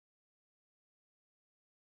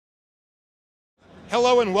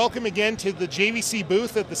Hello and welcome again to the JVC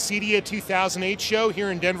booth at the CEDIA 2008 show here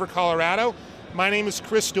in Denver, Colorado. My name is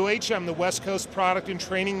Chris Deutsch. I'm the West Coast Product and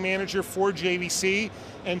Training Manager for JVC,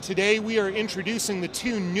 and today we are introducing the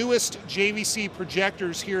two newest JVC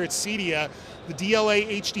projectors here at CEDIA, the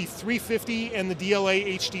DLA-HD350 and the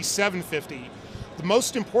DLA-HD750. The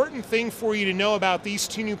most important thing for you to know about these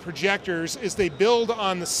two new projectors is they build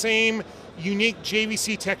on the same unique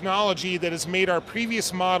JVC technology that has made our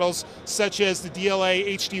previous models, such as the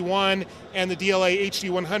DLA-HD1 and the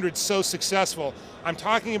DLA-HD100, so successful. I'm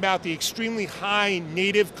talking about the extremely high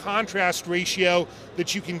native contrast ratio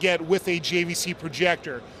that you can get with a JVC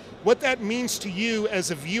projector. What that means to you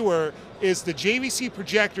as a viewer is the JVC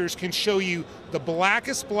projectors can show you the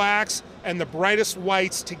blackest blacks and the brightest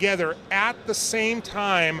whites together at the same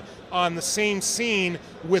time on the same scene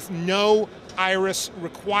with no iris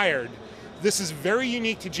required. This is very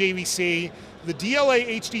unique to JVC. The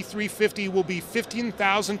DLA-HD350 will be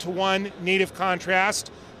 15,000 to 1 native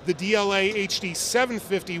contrast. The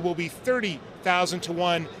DLA-HD750 will be 30,000 to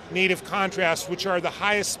 1 native contrast, which are the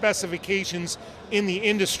highest specifications in the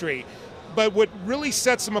industry. But what really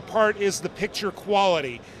sets them apart is the picture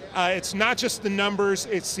quality. It's not just the numbers,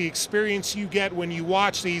 it's the experience you get when you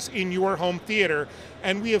watch these in your home theater.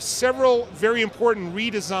 And we have several very important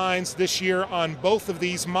redesigns this year on both of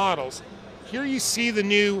these models. Here you see the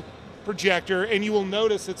new projector, and you will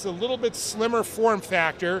notice it's a little bit slimmer form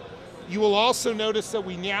factor. You will also notice that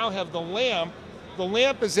we now have the lamp. The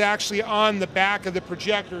lamp is actually on the back of the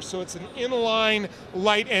projector, so it's an inline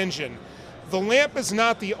light engine. The lamp is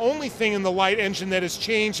not the only thing in the light engine that has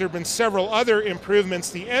changed. There have been several other improvements.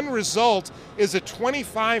 The end result is a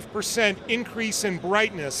 25% increase in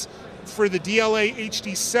brightness for the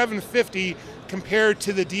DLA-HD750 compared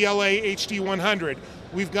to the DLA-HD100.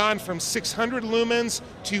 We've gone from 600 lumens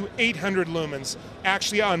to 800 lumens,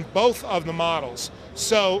 actually on both of the models.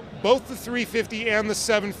 So both the 350 and the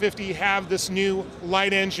 750 have this new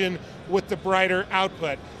light engine with the brighter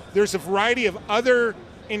output. There's a variety of other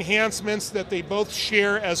enhancements that they both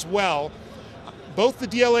share as well. Both the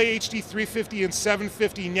DLA-HD350 and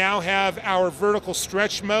 750 now have our vertical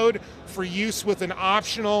stretch mode for use with an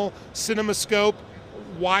optional CinemaScope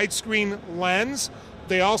widescreen lens.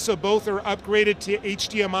 They also both are upgraded to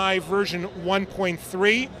HDMI version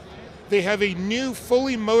 1.3. They have a new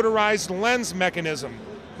fully motorized lens mechanism.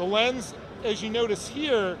 The lens, as you notice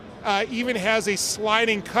here, even has a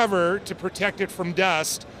sliding cover to protect it from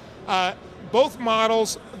dust. Both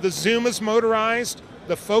models, the zoom is motorized,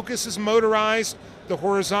 the focus is motorized, the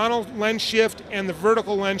horizontal lens shift and the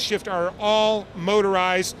vertical lens shift are all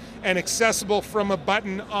motorized and accessible from a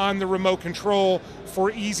button on the remote control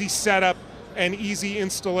for easy setup and easy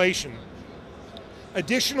installation.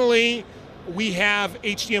 Additionally, we have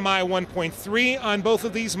HDMI 1.3 on both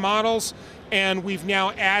of these models, and we've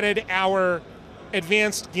now added our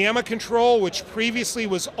advanced gamma control, which previously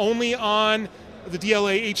was only on the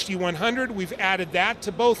DLA-HD100. We've added that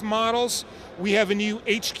to both models. We have a new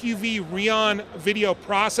HQV Reon video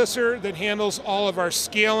processor that handles all of our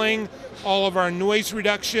scaling, all of our noise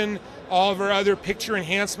reduction, all of our other picture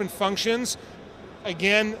enhancement functions.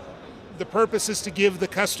 Again, the purpose is to give the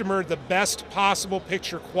customer the best possible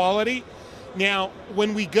picture quality. Now,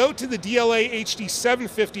 when we go to the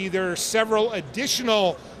DLA-HD750, there are several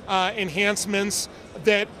additional enhancements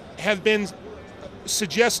that have been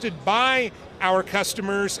suggested by our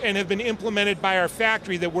customers and have been implemented by our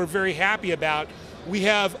factory that we're very happy about. We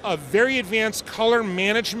have a very advanced color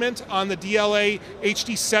management on the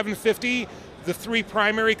DLA-HD750, the 3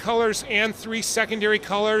 primary colors and 3 secondary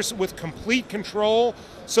colors with complete control.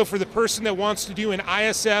 So for the person that wants to do an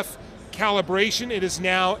ISF calibration, it is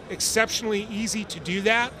now exceptionally easy to do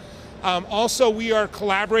that. Also, we are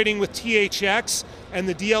collaborating with THX, and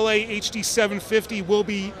the DLA-HD750 will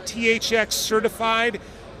be THX certified,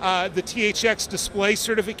 the THX display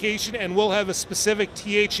certification, and we'll have a specific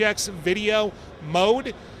THX video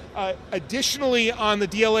mode. Additionally, on the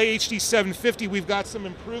DLA-HD750, we've got some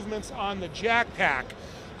improvements on the jack pack.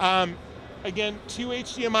 Again, 2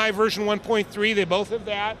 HDMI version 1.3, they both have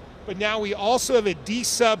that, but now we also have a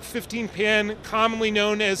D-sub 15-pin, commonly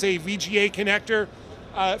known as a VGA connector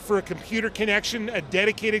for a computer connection, a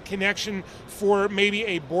dedicated connection for maybe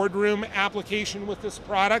a boardroom application with this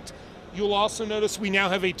product. You'll also notice we now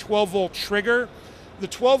have a 12-volt trigger. The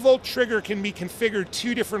 12-volt trigger can be configured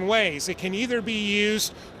 2 different ways. It can either be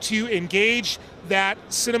used to engage that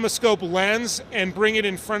CinemaScope lens and bring it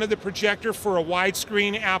in front of the projector for a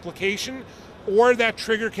widescreen application, or that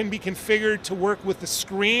trigger can be configured to work with the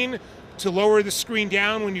screen, to lower the screen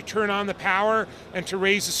down when you turn on the power, and to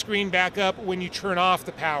raise the screen back up when you turn off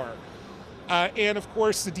the power. And of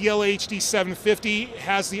course, the DLA-HD750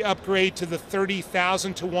 has the upgrade to the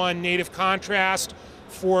 30,000 to 1 native contrast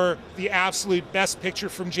for the absolute best picture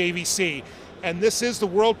from JVC. And this is the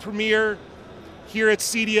world premiere here at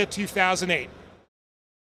CEDIA 2008.